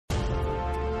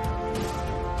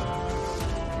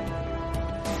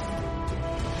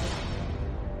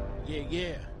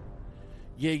Yeah.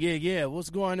 Yeah. What's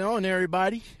going on,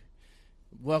 everybody?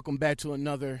 Welcome back to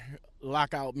another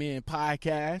Lockout Men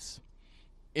podcast,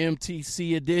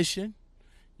 MTC edition.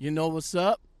 You know what's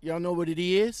up? Y'all know what it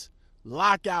is?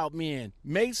 Lockout Men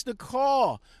makes the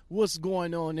call. What's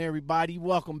going on, everybody?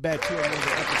 Welcome back to another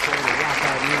episode of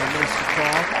Lockout Men makes the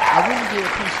call. I really do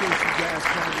appreciate you guys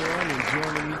coming on and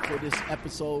joining me for this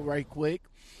episode right quick.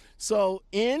 So,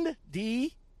 in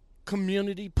the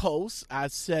community post I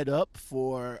set up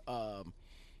for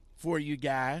you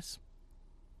guys,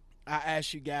 I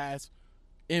asked you guys,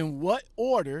 in what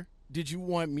order did you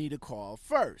want me to call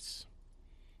first?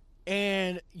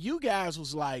 And you guys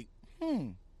was like,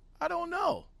 I don't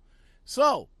know.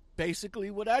 So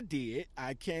basically what I did,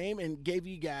 I came and gave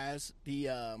you guys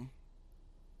the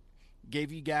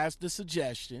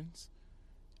suggestions,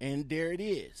 and there it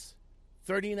is.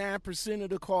 39% of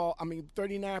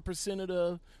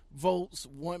the votes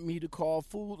want me to call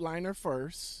Food Liner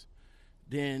first,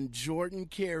 then Jordan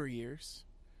Carriers,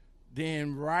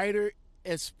 then Ryder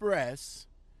Express,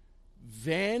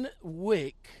 Van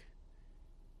Wyck,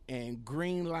 and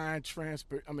Green Line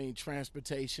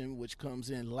Transportation, which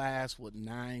comes in last with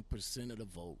 9% of the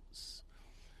votes.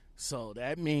 So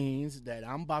that means that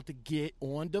I'm about to get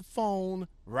on the phone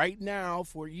right now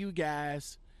for you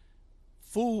guys.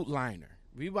 Food Liner.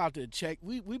 We about to check.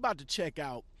 We about to check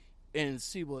out and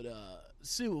see what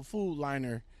Food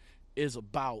Liner is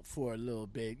about for a little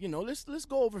bit. You know, let's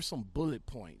go over some bullet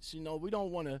points. You know, we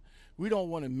don't want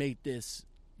to make this,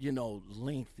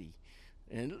 lengthy.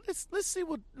 And let's see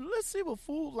what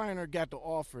Food Liner got to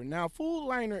offer. Now, Food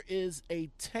Liner is a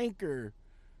tanker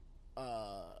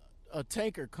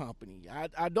company.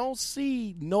 I don't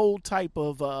see no type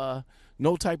of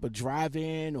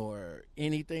drive-in or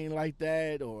anything like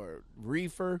that or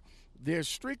reefer. They're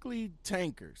strictly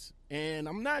tankers, and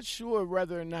I'm not sure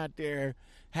whether or not they're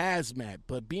hazmat.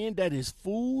 But being that it's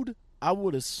food, I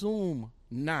would assume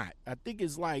not. I think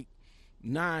it's like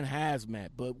non-hazmat,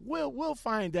 but we'll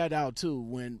find that out too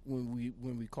when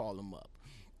we call them up.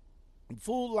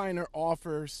 Food Liner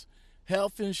offers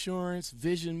health insurance,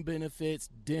 vision benefits,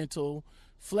 dental,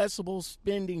 flexible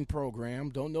spending program.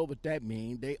 Don't know what that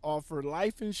means. They offer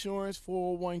life insurance,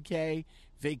 401k,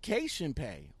 vacation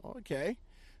pay. Okay.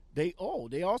 They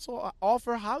also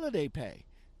offer holiday pay.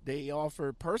 They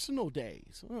offer personal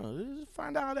days. Let's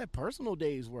find out how that personal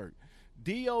days work.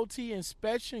 DOT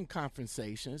inspection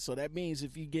compensation. So that means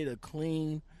if you get a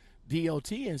clean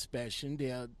DOT inspection,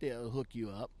 they'll hook you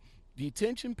up.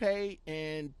 Detention pay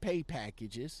and pay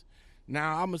packages.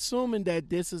 Now I'm assuming that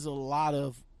this is a lot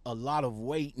of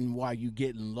waiting while you're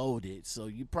getting loaded, so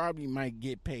you probably might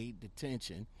get paid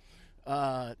detention.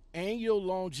 Annual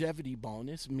longevity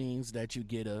bonus means that you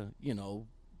get a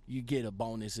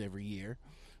bonus every year.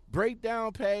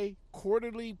 Breakdown pay,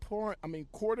 quarterly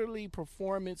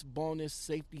performance bonus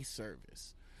safety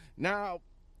service. Now,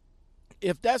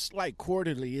 if that's like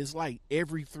quarterly, it's like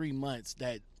every 3 months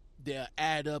that they'll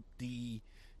add up the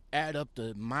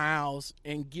miles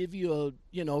and give you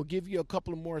a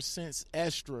couple of more cents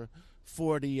extra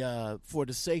for the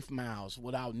safe miles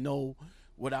without a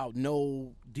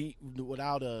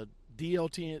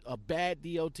bad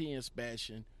DOT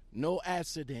inspection, no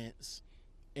accidents,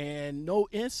 and no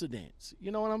incidents. You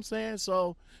know what I'm saying?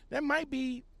 So that might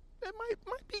be good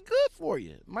for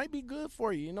you. It might be good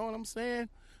for you. You know what I'm saying?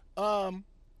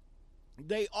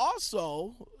 They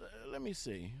also, let me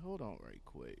see. Hold on right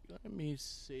quick. Let me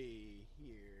see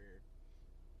here.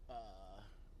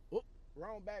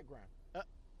 Wrong background.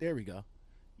 There we go.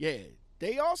 Yeah.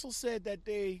 They also said that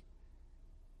they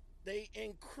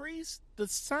increased the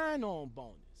sign-on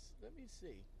bonus. Let me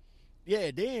see.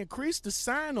 Yeah, they increased the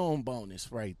sign-on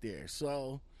bonus right there.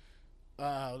 So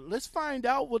let's find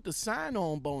out what the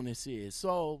sign-on bonus is.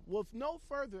 So with no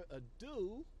further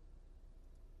ado,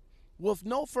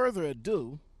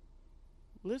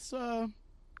 let's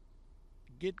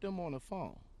get them on the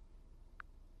phone.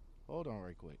 Hold on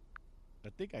right quick. I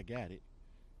think I got it.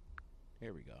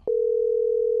 Here we go.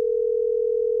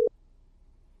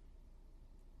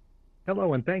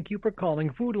 Hello, and thank you for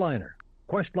calling Food Liner,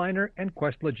 Quest Liner, and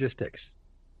Quest Logistics.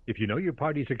 If you know your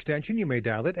party's extension, you may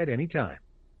dial it at any time.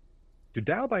 To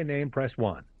dial by name, press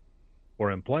 1.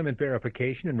 For employment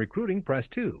verification and recruiting, press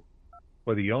 2.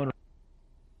 For the owner...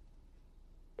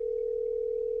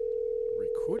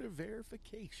 Recruiter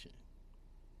verification.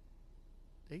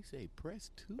 They say press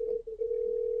 2.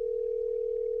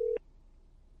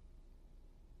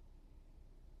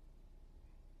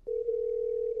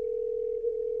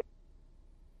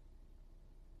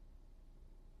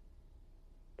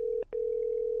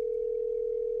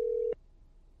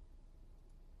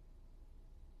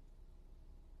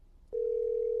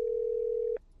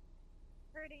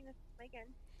 Megan.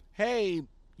 Hey,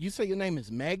 you say your name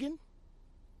is Megan?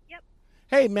 Yep,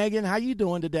 Hey, Megan, how you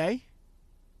doing today?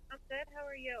 I'm good. How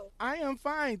are you? I am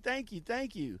fine, thank you,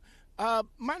 thank you.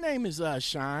 My name is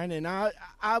Shine, and I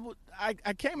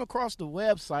came across the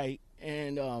website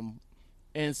and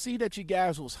see that you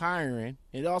guys was hiring.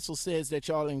 It also says that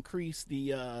y'all increased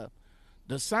the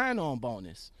sign on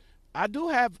bonus. I do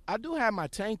have my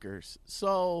tankers,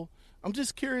 so I'm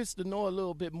just curious to know a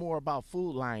little bit more about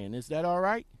Food Lion. Is that all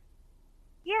right?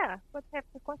 Yeah, what type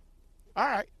of question? All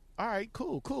right. All right.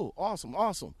 Cool. Cool. Awesome.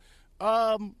 Awesome.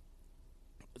 Um.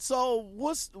 So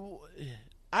what's the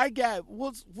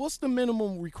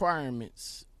minimum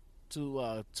requirements to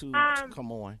Um,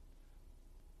 come on?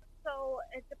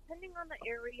 Depending on the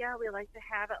area, we like to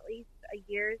have at least a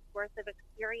year's worth of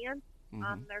experience.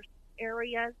 Mm-hmm. There's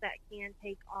areas that can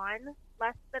take on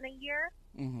less than a year.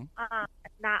 Mm-hmm.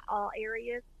 Not all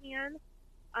areas can.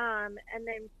 And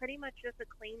then pretty much just a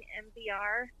clean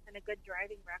MVR and a good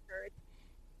driving record.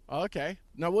 Okay.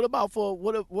 Now, what about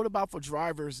for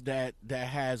drivers that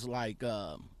has like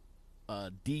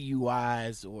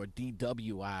DUIs or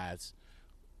DWIs,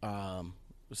 um,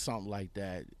 something like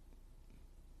that?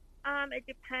 It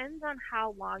depends on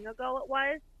how long ago it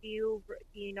was. Do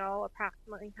you know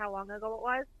approximately how long ago it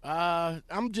was?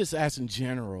 I'm just asking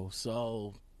general.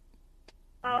 So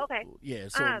Oh, okay. yeah.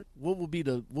 So Um, what will be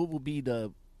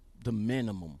the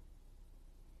minimum?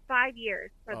 5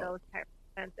 years for Oh, those type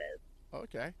of offenses.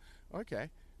 okay, okay.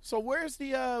 So where's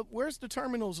the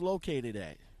terminals located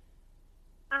at?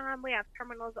 We have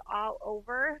terminals all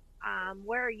over.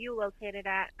 Where are you located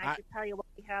at? I I should tell you what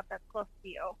we have that's close to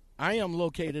you. I am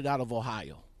located out of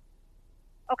Ohio.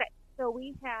 Okay, so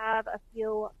we have a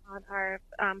few on our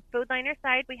food liner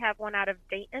side. We have one out of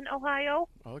Dayton, Ohio.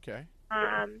 Okay.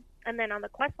 And then on the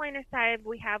Questliner side,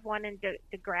 we have one in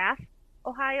DeGrasse,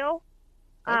 Ohio.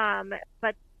 Okay.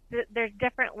 But there's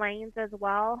different lanes as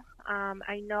well.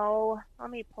 I know,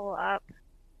 let me pull up.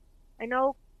 I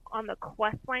know on the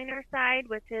Questliner side,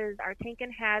 which is our tank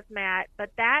and hazmat,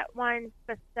 but that one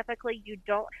specifically, you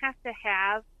don't have to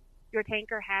have your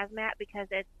tanker hazmat because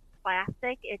it's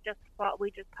plastic.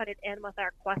 We just put it in with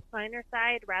our Questliner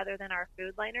side rather than our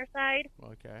food liner side.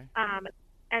 Okay. Um,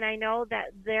 and I know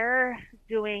that they're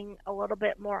doing a little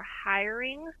bit more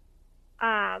hiring.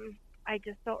 I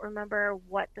just don't remember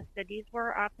what the cities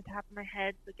were off the top of my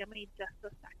head, so give me just a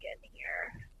second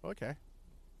here. Okay.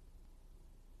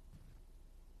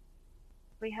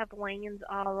 We have lanes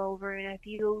all over, and if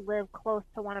you live close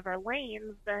to one of our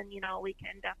lanes, then we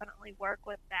can definitely work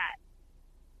with that.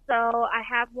 So I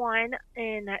have one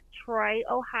in Troy,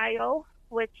 Ohio,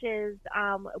 which is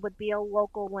would be a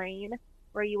local lane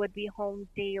where you would be home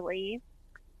daily.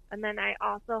 And then I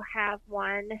also have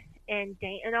one in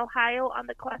Dayton, Ohio on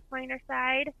the Questliner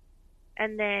side,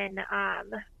 and then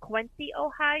Quincy,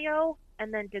 Ohio,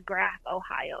 and then DeGrasse,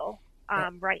 Ohio Uh,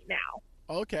 right now.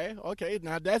 okay. Okay.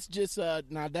 Now that's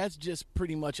just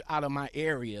pretty much out of my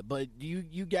area. But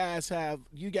you guys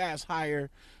hire?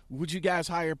 Would you guys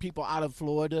hire people out of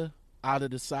Florida, out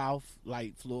of the South,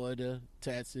 like Florida,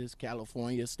 Texas,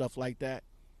 California, stuff like that?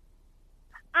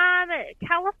 Um,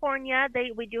 California,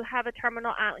 we do have a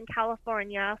terminal out in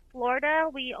California. Florida,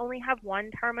 we only have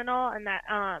one terminal, and that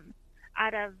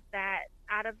out of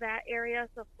that area.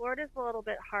 So Florida's a little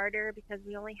bit harder because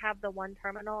we only have the one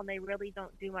terminal, and they really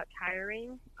don't do much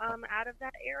hiring out of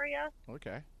that area.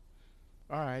 Okay.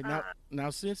 All right. Now, Uh, now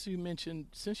since you mentioned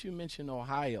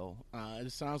Ohio,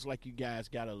 it sounds like you guys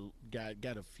got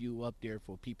a few up there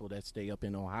for people that stay up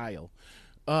in Ohio.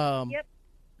 Um, yep,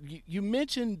 you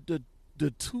mentioned the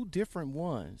two different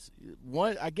ones.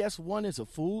 One, I guess, one is a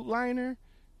food liner,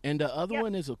 and the other yep,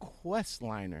 one is a quest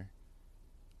liner.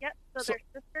 yep. So So,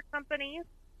 they're sister companies.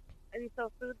 And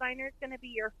so food liner is going to be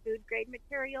your food grade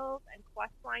materials, and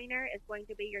quest liner is going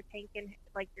to be your tank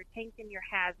and your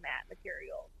hazmat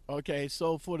materials. okay,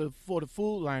 so for the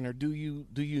food liner, do you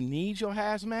need your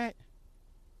hazmat?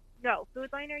 No, food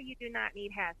liner, you do not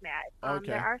need hazmat. There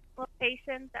Okay. are some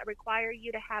locations that require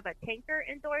you to have a tanker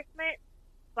endorsement,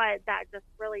 but that just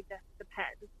really just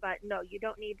depends. But no, you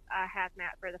don't need a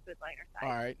hazmat for the food liner All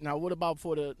side. right. Now, what about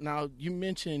for the? Now, you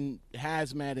mentioned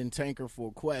hazmat and tanker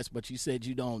for Quest, but you said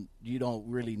you don't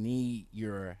really need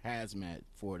your hazmat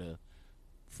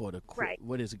Right.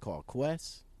 what is it called?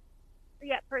 Quest.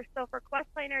 Yeah. So for quest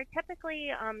liner,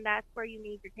 typically that's where you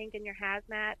need your tank and your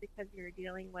hazmat because you're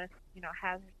dealing with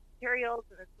hazardous materials,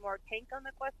 and it's more tank on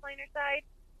the quest liner side.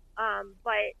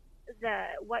 But the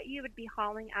what you would be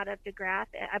hauling out of DeGrasse,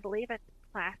 I believe it's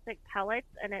plastic pellets,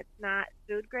 and it's not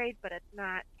food grade, but it's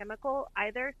not chemical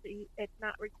either. So it's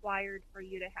not required for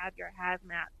you to have your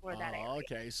hazmat for that area.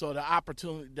 Okay. So the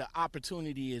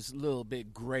opportunity is a little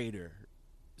bit greater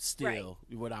Right. still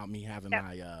without me having Yep.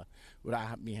 my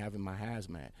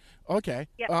hazmat. Okay.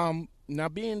 Yep. Now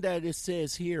being that it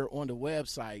says here on the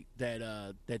website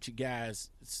that you guys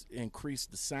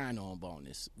increased the sign-on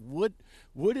bonus. What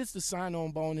is the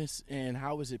sign-on bonus and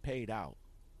how is it paid out?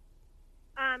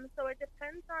 So it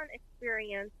depends on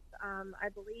experience. I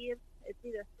believe it's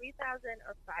either 3,000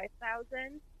 or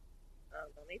 5,000.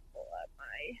 Let me pull up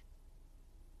my.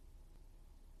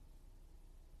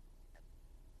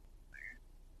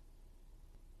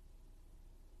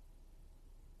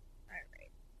 All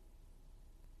right.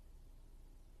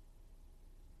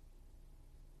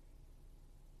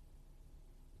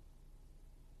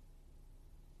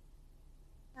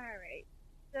 All right.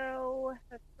 So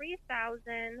the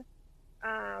 3,000,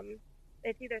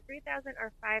 it's either 3,000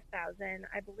 or 5,000.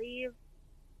 I believe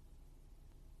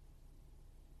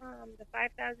the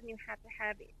 5,000 you have to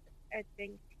have, I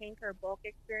think, tank or bulk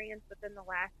experience within the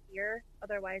last year.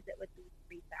 Otherwise, it would be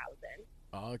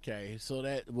 3,000. Okay, so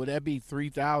that would that be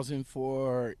 3,000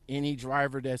 for any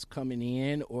driver that's coming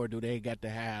in, or do they got to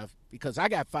have? Because I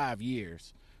got 5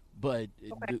 years, but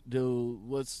Okay.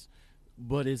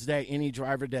 but is that any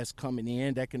driver that's coming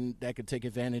in that can take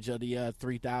advantage of the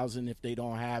 3,000 if they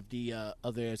don't have the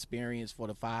other experience for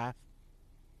the five?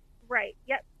 Right.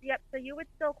 Yep. Yep. So you would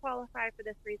still qualify for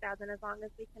the 3,000 as long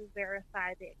as we can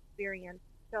verify the experience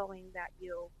showing that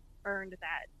you earned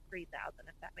that 3,000,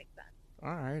 if that makes sense.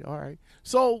 All right, all right.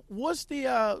 So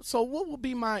what will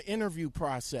be my interview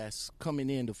process coming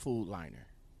into Food Liner?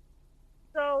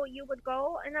 So you would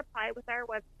go and apply with our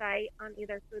website on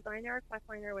either Foodliner or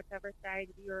Questliner, whichever side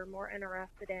you're more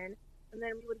interested in. And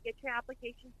then we would get your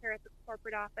application here at the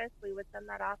corporate office. We would send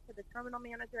that off to the terminal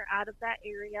manager out of that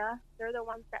area. They're the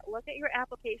ones that look at your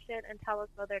application and tell us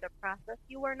whether to process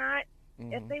you or not.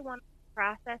 If Hmm. they want to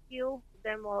process you,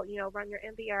 then we'll, run your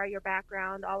MVR, your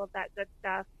background, all of that good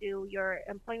stuff, do your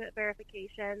employment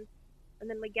verifications, and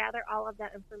then we gather all of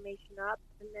that information up,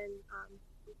 and then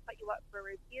we put you up for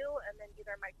review, and then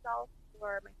either myself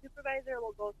or my supervisor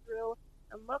will go through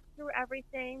and look through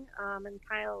everything and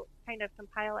kind of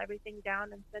compile everything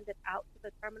down and send it out to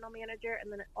the terminal manager,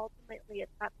 and then ultimately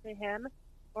it's up to him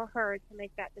or her to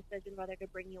make that decision whether to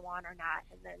bring you on or not.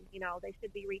 And then, they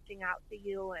should be reaching out to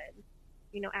you and,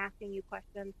 asking you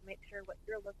questions to make sure what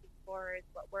you're looking for is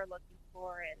what we're looking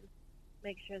for and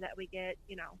make sure that we get,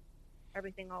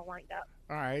 everything all lined up.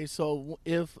 All right. So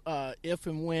if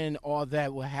and when all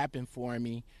that will happen for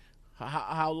me,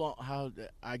 how long? How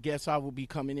I guess I will be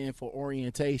coming in for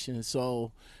orientation.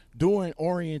 So during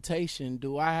orientation,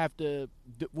 do I have to?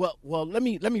 Well. Let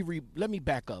me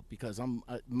back up because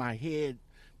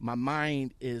my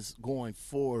mind is going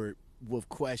forward with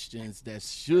questions that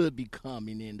should be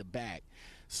coming in the back.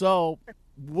 So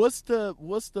what's the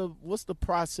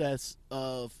process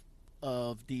of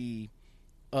the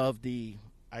of the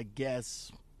I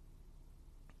guess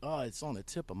it's on the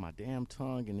tip of my damn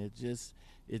tongue and it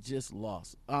just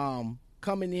lost.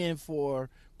 Coming in for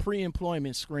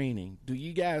pre-employment screening. Do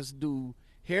you guys do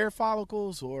hair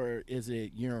follicles or is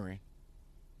it urine?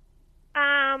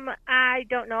 I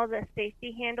don't know that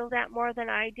safety handles that more than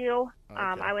I do. Okay.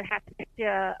 I would have to get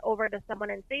you over to someone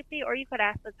in safety, or you could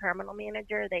ask the terminal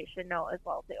manager. They should know as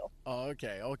well too. Oh,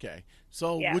 okay, okay.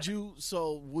 So Yeah. would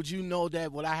you know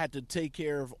that would I have to take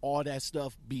care of all that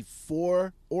stuff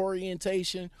before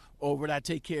orientation or would I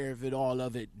take care of all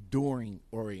of it during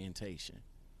orientation?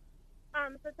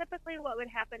 So typically what would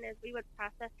happen is we would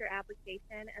process your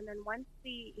application, and then once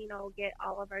we, get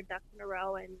all of our ducks in a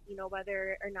row and,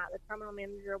 whether or not the terminal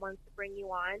manager wants to bring you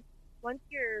on, once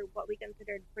you're what we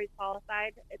considered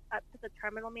pre-qualified, it's up to the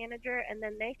terminal manager, and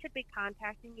then they should be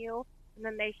contacting you, and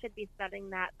then they should be setting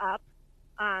that up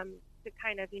to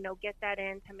kind of, get that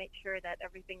in to make sure that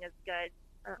everything is good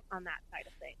on that side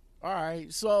of things. All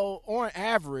right. So on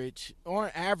average,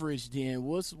 then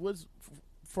what's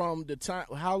from the time?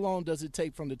 How long does it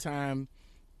take from the time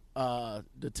I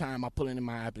put in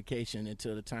my application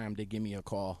until the time they give me a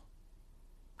call?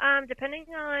 Depending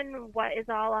on what is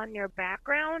all on your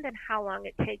background and how long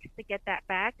it takes to get that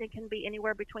back, it can be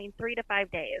anywhere between 3 to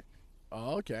 5 days.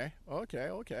 Oh, okay, okay,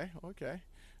 okay, okay.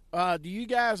 Do you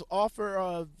guys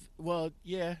offer? Well,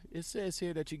 yeah, it says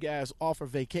here that you guys offer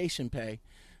vacation pay.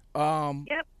 Um,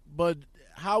 Yep. but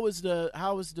how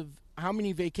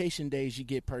many vacation days you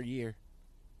get per year?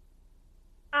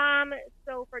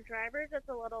 So for drivers, it's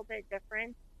a little bit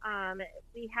different.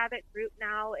 We have it grouped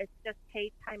now. It's just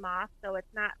paid time off, so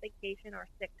it's not vacation or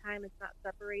sick time. It's not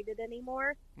separated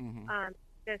anymore. Mm-hmm.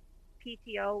 Just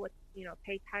PTO with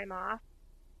paid time off.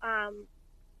 Um,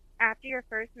 After your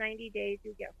first 90 days,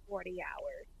 you get 40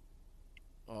 hours.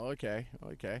 Oh, okay,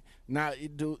 okay. Now,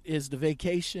 is the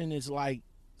vacation is like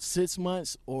 6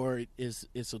 months, or is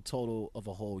it's a total of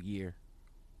a whole year?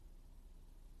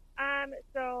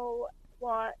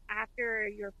 Well, after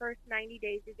your first 90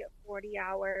 days, you get 40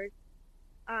 hours.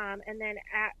 And then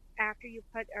after you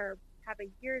put or have a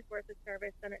year's worth of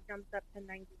service, then it jumps up to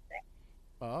 96.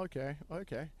 Oh, okay,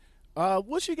 okay.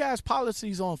 What's your guys'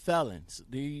 policies on felons?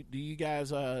 Do you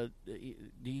guys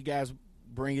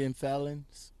bring in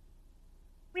felons?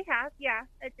 We have, yeah.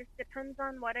 It just depends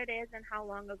on what it is and how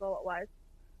long ago it was.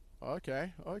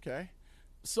 Okay, okay.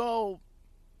 So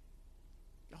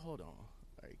hold on,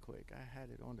 very quick. I had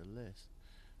it on the list.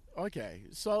 Okay,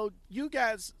 do you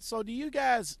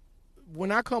guys,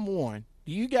 when I come on,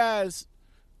 do you guys,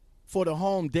 for the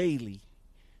home daily,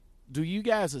 do you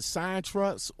guys assign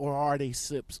trucks or are they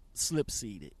slip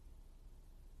seated?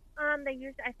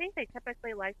 I think they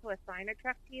typically like to assign a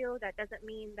truck to you. That doesn't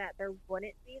mean that there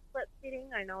wouldn't be split seating.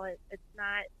 I know it's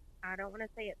not. I don't want to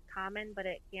say it's common, but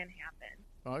it can happen.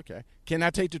 Okay. Can I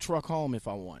take the truck home if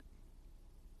I want?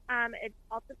 It's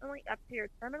ultimately up to your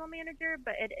terminal manager,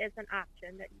 but it is an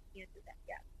option that you can do that.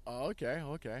 Yes. Oh, okay,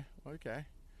 okay, okay.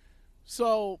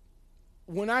 So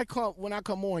when I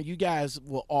come on, you guys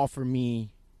will offer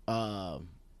me, I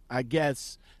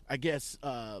guess,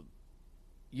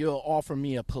 you'll offer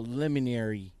me a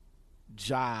preliminary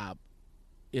job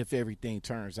if everything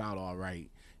turns out all right.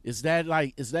 Is that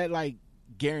like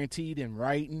guaranteed in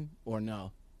writing or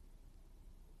no?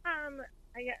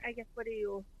 I guess what do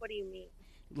you mean?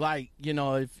 Like,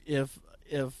 if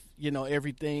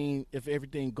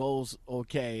everything goes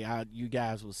okay, you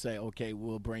guys will say, okay,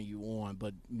 we'll bring you on,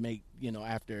 but make,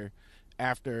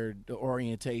 after the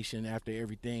orientation, after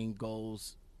everything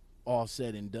goes all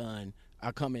said and done,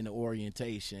 I come into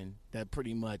orientation, that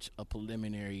pretty much a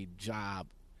preliminary job,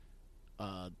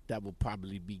 that will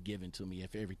probably be given to me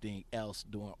if everything else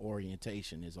during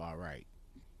orientation is all right.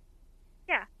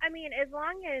 Yeah, I mean, as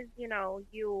long as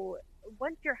you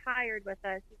once you're hired with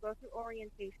us, you go through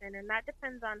orientation, and that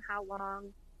depends on how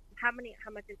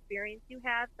much experience you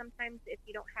have. Sometimes, if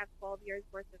you don't have 12 years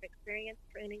worth of experience,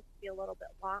 training can be a little bit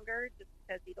longer, just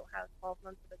because you don't have 12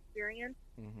 months of experience.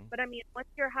 Hmm. But I mean, once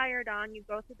you're hired on, you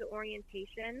go through the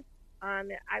orientation.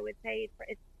 I would say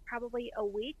it's probably a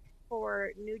week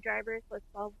for new drivers with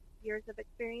 12 years of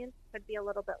experience. Could be a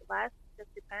little bit less.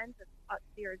 Just depends. It's up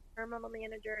to your terminal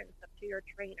manager and it's up to your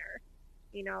trainer.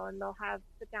 And they'll have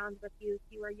sit downs with you,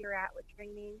 see where you're at with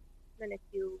training. Then if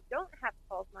you don't have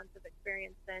 12 months of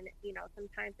experience, then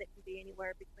sometimes it can be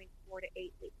anywhere between 4 to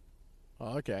 8 weeks.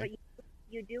 Oh, okay. But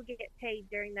you do get paid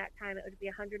during that time. It would be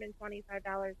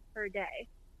 $125 per day.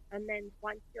 And then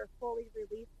once you're fully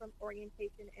released from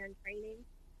orientation and training,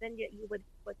 then you would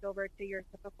switch over to your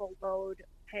typical load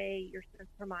pay, your cents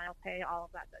per mile pay, all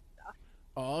of that good stuff.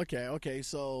 Oh, okay, okay.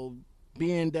 So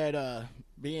being that I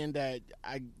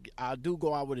do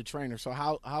go out with a trainer. So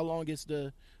how long is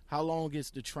the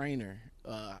trainer?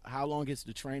 How long is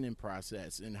the training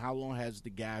process, and how long has the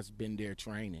guys been there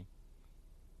training?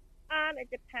 It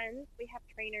depends. We have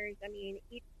trainers. I mean,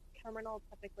 each terminal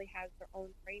typically has their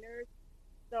own trainers.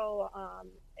 So,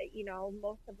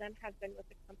 most of them have been with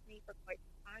the company for quite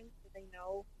some time, so they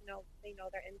know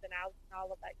their ins and outs and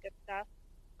all of that good stuff.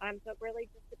 So it really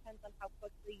just depends on how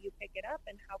quickly you pick it up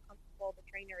and how comfortable the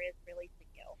trainer is releasing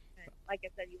you. And like I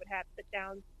said, you would have sit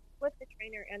downs with the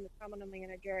trainer and the terminal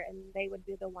manager, and they would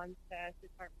be the ones to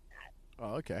determine that.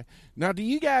 Oh, okay. Now, do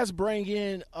you guys bring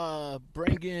in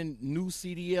new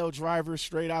CDL drivers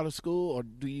straight out of school, or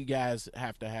do they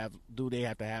have to have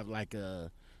like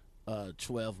a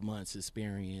 12 months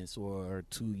experience or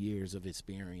 2 years of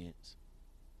experience?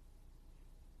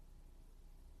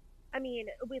 I mean,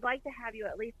 we'd like to have you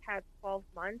at least have 12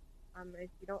 months. If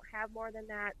you don't have more than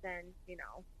that, then it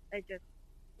just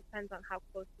depends on how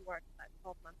close you are to that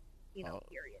 12 month Oh,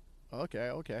 period. okay,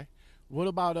 okay. What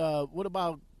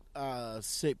about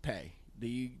sick pay? Do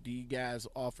you guys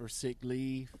offer sick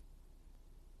leave,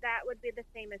 That would be the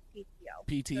same as PTO. So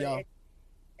PTO?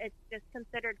 it's just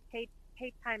considered paid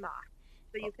time off.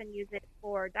 So you can use it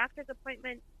for doctor's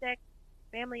appointments, sick,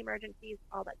 family emergencies,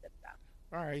 all that good stuff.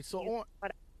 All right. So You,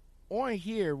 but on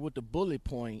here with the bullet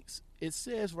points, it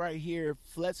says right here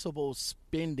flexible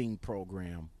spending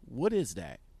program. What is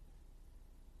that?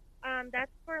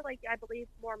 that's for like I believe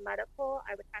more medical.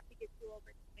 I would have to get you over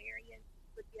to Marion.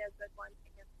 Would be a good one to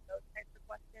answer those types of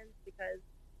questions because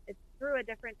it's through a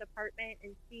different department,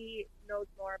 and she knows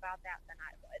more about that than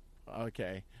I would.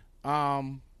 Okay.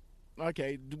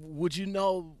 Okay. Would you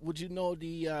know? Would you know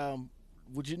the?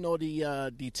 Would you know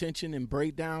the detention and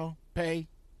breakdown pay?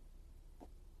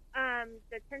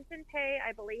 Detention pay,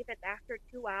 I believe it's after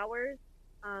 2 hours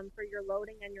for your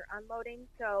loading and your unloading.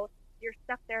 So you're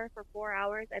stuck there for 4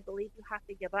 hours. I believe you have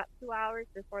to give up 2 hours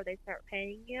before they start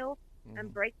paying you.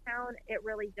 And breakdown, it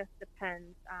really just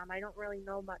depends. I don't really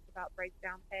know much about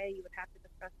breakdown pay. You would have to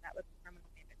discuss that with the terminal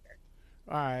manager.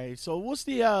 All right. So what's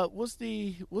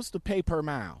the pay per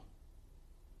mile?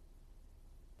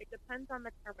 It depends on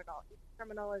the terminal. Each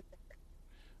terminal is different.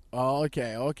 Oh,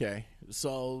 okay, okay.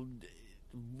 So,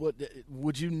 what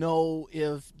would you know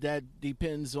if that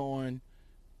depends on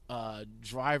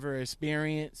driver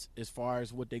experience as far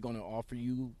as what they're going to offer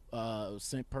you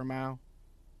cent per mile?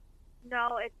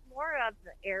 No, it's more of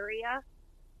the area,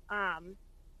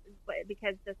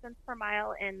 because the cents per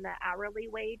mile and the hourly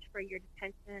wage for your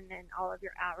detention and all of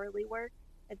your hourly work,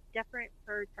 it's different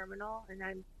per terminal,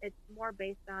 and it's more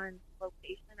based on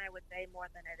location, I would say, more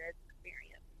than it is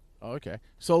experience. Okay.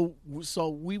 So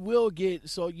we will get.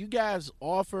 So you guys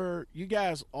offer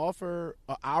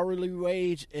a hourly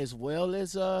wage as well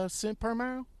as a cent per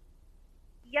mile.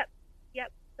 Yep,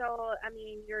 yep. So I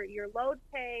mean, your load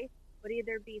pay would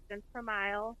either be cents per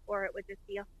mile or it would just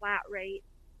be a flat rate.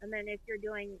 And then if you're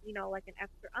doing, like an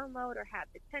extra unload or have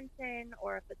detention,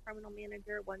 or if the terminal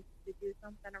manager wants to do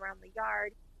something around the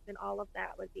yard, then all of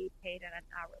that would be paid at an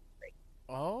hourly rate.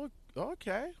 Oh,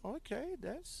 okay, okay.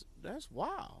 That's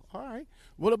wow. All right.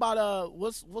 What about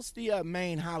what's the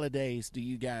main holidays do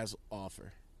you guys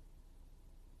offer?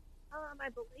 I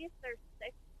believe there's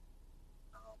six.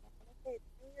 I want to say it's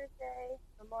New Year's Day,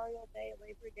 Memorial Day,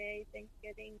 Labor Day,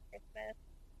 Thanksgiving, Christmas.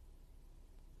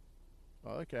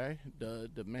 Okay,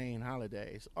 the main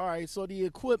holidays. All right. So the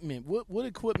equipment. What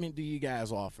equipment do you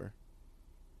guys offer?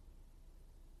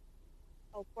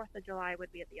 Oh, 4th of July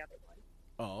would be at the other one.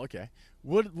 Oh, okay.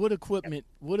 What equipment? Yep.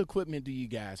 What equipment do you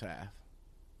guys have?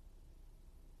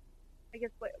 I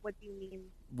guess what do you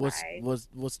mean?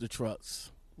 What's the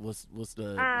trucks? What's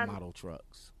the model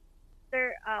trucks?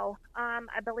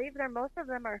 I believe most of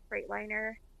them are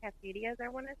Freightliner Cascadias, I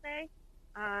want to say.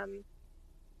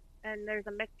 And there's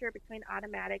a mixture between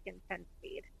automatic and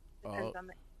 10-speed. Depends on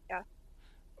the. Yeah.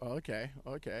 Okay.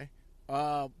 Okay.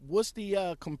 What's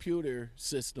the computer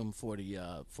system for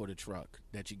the truck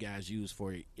that you guys use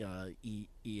for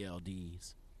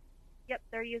ELDs? Yep,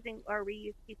 they're using or we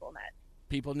use PeopleNet.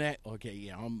 PeopleNet. Okay,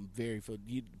 yeah, I'm very for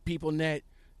PeopleNet,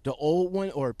 the old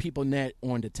one, or PeopleNet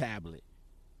on the tablet.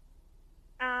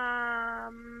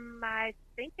 I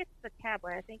think it's the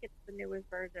tablet. I think it's the newest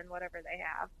version, whatever they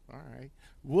have. All right.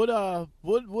 What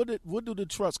do the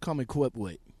trucks come equipped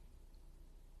with?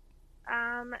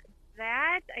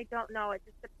 That I don't know. It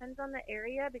just depends on the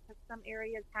area, because some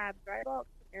areas have dry bulk,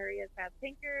 some areas have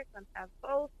tankers, some have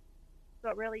both. So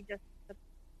it really just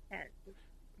depends.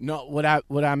 No, what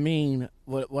I mean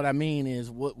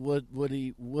is what's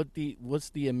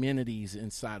the amenities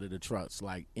inside of the trucks,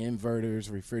 like inverters,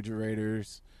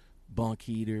 refrigerators, bunk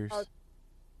heaters? Oh,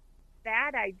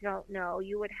 that I don't know.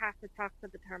 You would have to talk to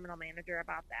the terminal manager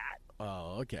about that.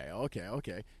 Oh,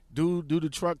 okay. Do the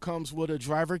truck comes with a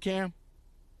driver cam?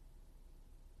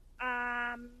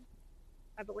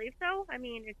 I believe so. I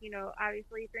mean, if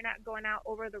obviously if you're not going out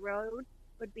over the road,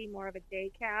 would be more of a day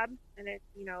cab, and if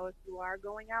you are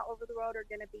going out over the road or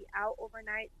going to be out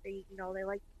overnight, they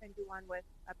like to send you on with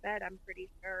a bed, I'm pretty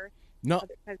sure. No,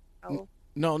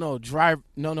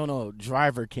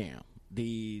 driver cam.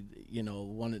 The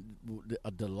one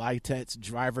of the Litex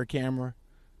driver camera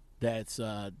that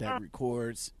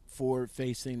records forward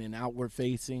facing and outward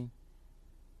facing.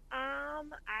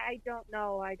 I don't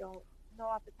know. I don't know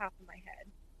off the top of my head.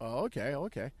 Oh, okay.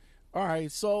 All right.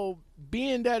 So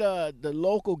being that the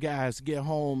local guys get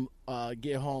home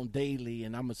daily,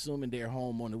 and I'm assuming they're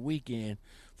home on the weekend,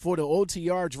 for the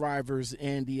OTR drivers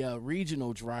and the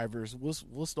regional drivers,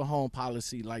 what's the home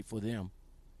policy like for them?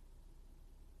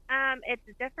 It's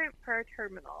different per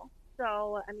terminal.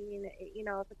 So I mean,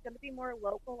 if it's going to be more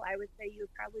local, I would say you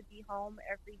would probably be home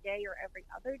every day or every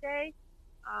other day.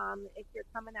 If you're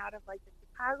coming out of like the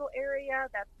Chicago area,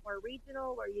 that's more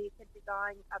regional, where you could be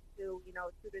going up to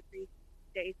 2 to 3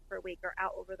 days per week, or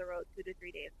out over the road 2 to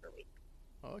 3 days per week.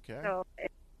 Okay. So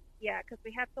because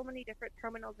we have so many different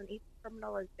terminals and each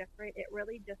terminal is different. It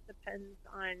really just depends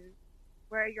on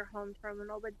where your home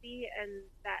terminal would be, and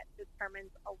that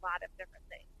determines a lot of different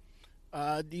things.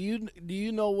 Do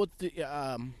you know what the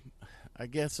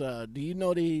do you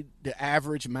know the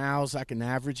average miles I can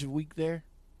average a week there?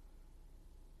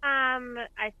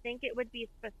 I think it would be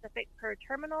specific per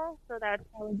terminal, so that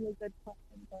would be a good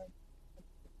question.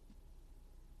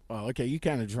 Oh, okay. You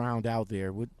kind of drowned out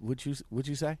there. Would you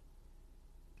say?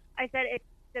 I said it's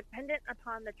dependent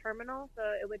upon the terminal, so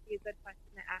it would be a good question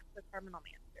to ask the terminal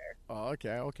manager. Oh,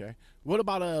 okay, okay. What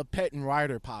about a pet and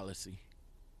rider policy?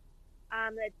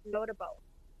 It's no to both.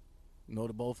 No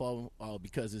to both of them. Oh,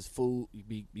 because it's food.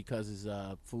 Because it's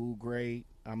food grade.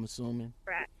 I'm assuming.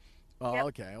 Correct. Oh, Yep.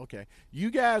 okay, okay. You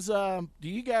guys, do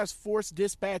you guys force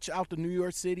dispatch out to New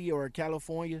York City or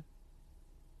California?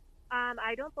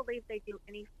 I don't believe they do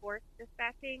any forced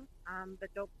dispatching,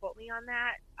 but don't quote me on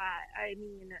that. I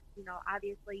mean,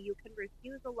 obviously you can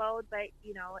refuse a load, but,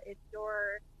 if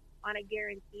you're on a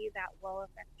guarantee, that will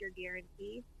affect your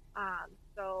guarantee.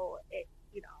 So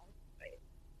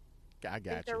I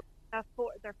got you.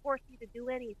 they're forcing you to do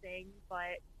anything,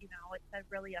 but, it does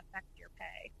really affect your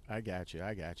pay. I got you.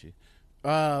 I got you.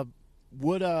 I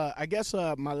guess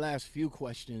my last few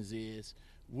questions is,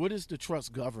 what is the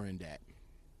trust governed at?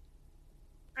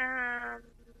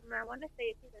 I want to say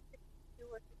it's either 62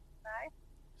 or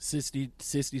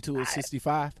 62 or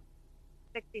 65?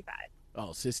 65.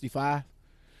 Oh, 65?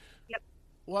 Yep.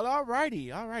 Well, all righty.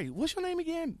 What's your name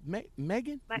again?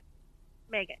 Megan?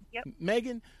 Megan. Yep.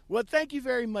 Megan. Well, thank you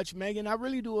very much, Megan. I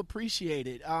really do appreciate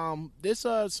it. This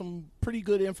some pretty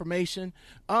good information.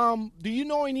 Do you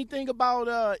know anything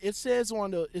about it says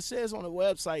on the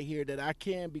website here that I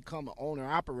can become an owner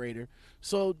operator.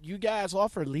 So you guys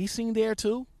offer leasing there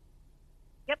too?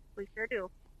 Yep, we sure do.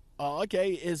 Oh,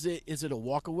 okay. Is it a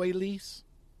walkaway lease?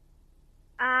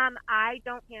 I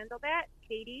don't handle that.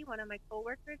 Katie, one of my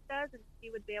coworkers, does, and she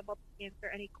would be able to answer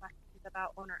any questions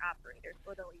about owner operators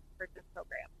for the lease purchase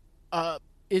program.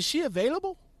 Is she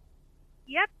available?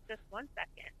 Yep, just 1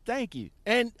 second. Thank you.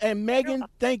 And Megan,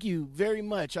 thank you very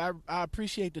much. I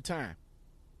appreciate the time.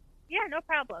 Yeah, no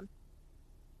problem.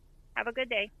 Have a good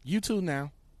day. You too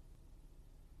now.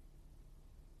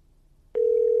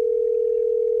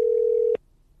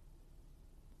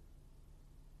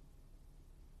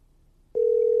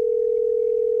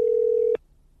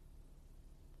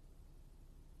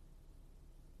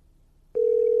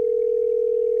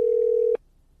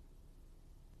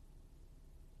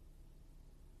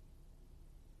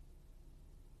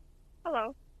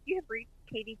 Hello, you have reached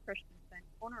Katie Christensen,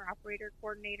 owner operator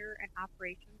coordinator and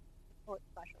operations support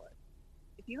specialist.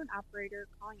 If you are an operator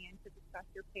calling in to discuss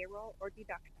your payroll or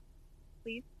deduction,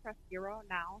 please press 0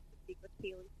 now to speak with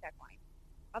Kaylee's deadline.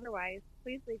 Otherwise,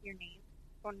 please leave your name,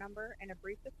 phone number, and a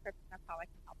brief description of how I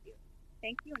can help you.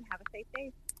 Thank you and have a safe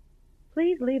day.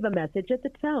 Please leave a message at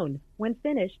the tone. When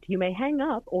finished, you may hang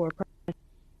up or press.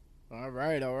 All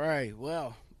right.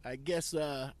 Well, I guess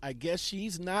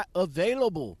she's not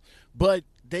available, but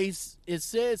it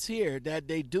says here that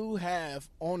they do have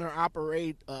owner operator.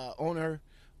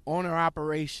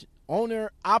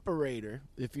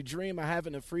 If you dream of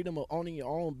having the freedom of owning your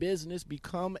own business,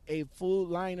 become a full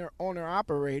liner owner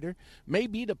operator may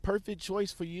be the perfect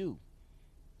choice for you.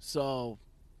 So,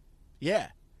 yeah.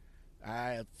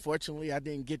 Fortunately, I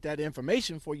didn't get that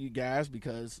information for you guys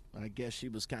because I guess she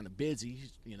was kind of busy.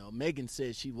 Megan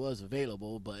said she was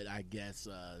available, but I guess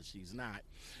she's not.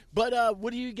 But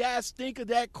what do you guys think of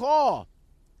that call?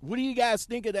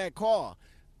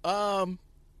 I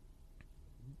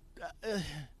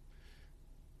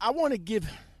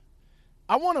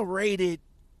want to rate it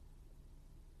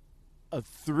a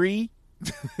 3.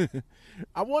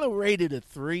 I want to rate it a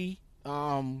 3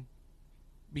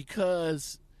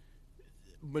 because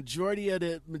majority of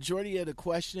the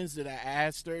questions that I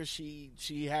asked her, she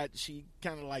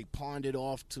kind of like pawned it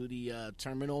off to the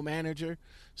terminal manager.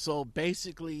 So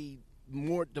basically,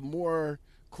 the more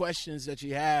questions that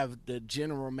you have, the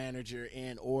general manager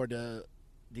and or the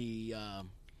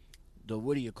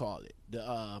what do you call it,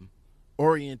 the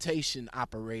orientation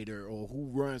operator or who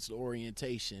runs the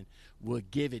orientation will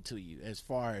give it to you as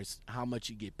far as how much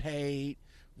you get paid.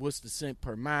 What's the cent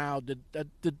per mile? The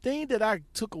thing that I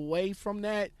took away from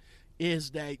that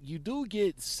is that you do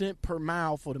get cent per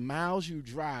mile for the miles you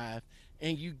drive,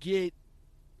 and you get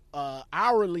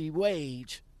hourly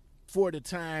wage for the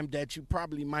time that you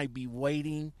probably might be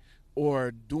waiting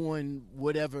or doing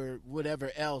whatever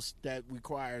else that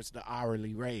requires the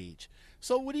hourly wage.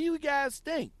 So what do you guys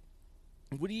think?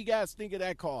 What do you guys think of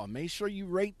that call? Make sure you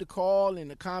rate the call in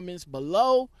the comments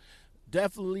below.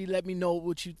 Definitely let me know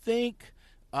what you think.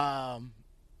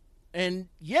 And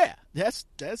yeah, that's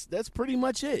pretty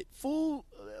much it. Food,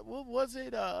 what was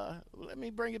it? Let me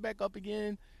bring it back up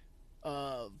again.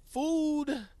 Food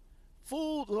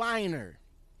liner.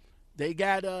 They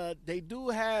do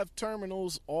have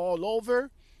terminals all over,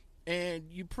 and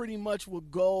you pretty much will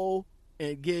go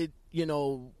and get you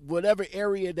know, whatever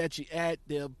area that you at,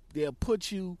 they'll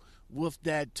put you with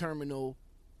that terminal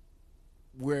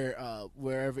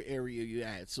wherever area you're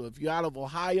at. So if you're out of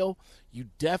Ohio, you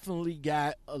definitely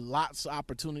got lots of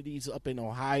opportunities up in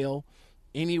Ohio.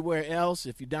 Anywhere else,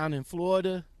 if you're down in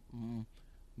Florida,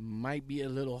 might be a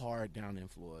little hard down in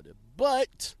Florida.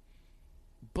 But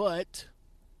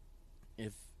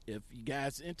if you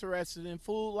guys interested in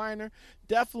Food Liner,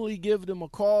 definitely give them a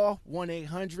call,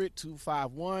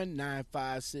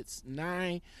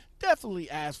 1-800-251-9569. Definitely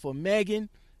ask for Megan.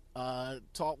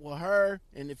 Talk with her,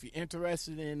 and if you're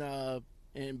interested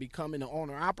in becoming an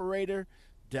owner-operator,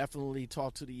 definitely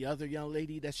talk to the other young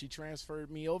lady that she transferred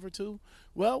me over to.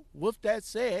 Well, with that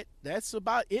said, that's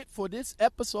about it for this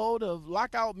episode of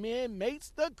Lockout Men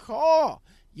Makes the Call.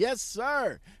 Yes,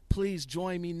 sir. Please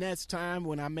join me next time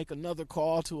when I make another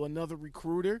call to another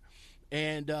recruiter,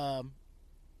 and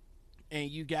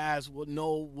you guys will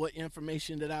know what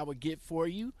information that I would get for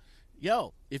you.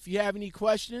 Yo, if you have any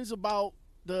questions about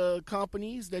the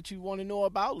companies that you want to know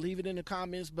about, leave it in the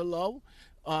comments below.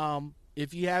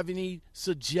 If you have any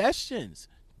suggestions,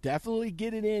 definitely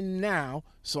get it in now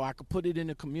so I can put it in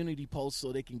a community post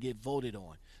so they can get voted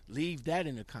on. Leave that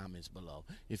in the comments below.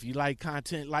 If you like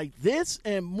content like this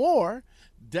and more,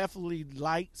 definitely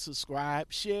like,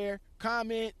 subscribe, share,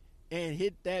 comment, and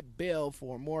hit that bell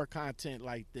for more content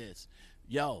like this.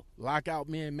 Yo, Lockout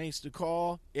Men Makes the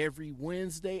Call every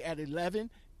Wednesday at 11,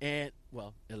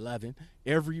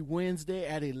 every Wednesday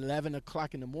at 11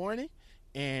 o'clock in the morning,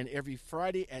 and every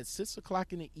Friday at 6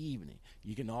 o'clock in the evening.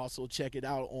 You can also check it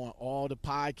out on all the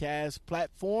podcast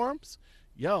platforms.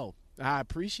 Yo, I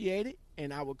appreciate it,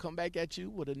 and I will come back at you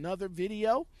with another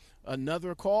video,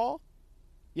 another call.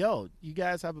 Yo, you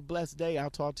guys have a blessed day. I'll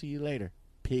talk to you later.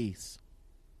 Peace.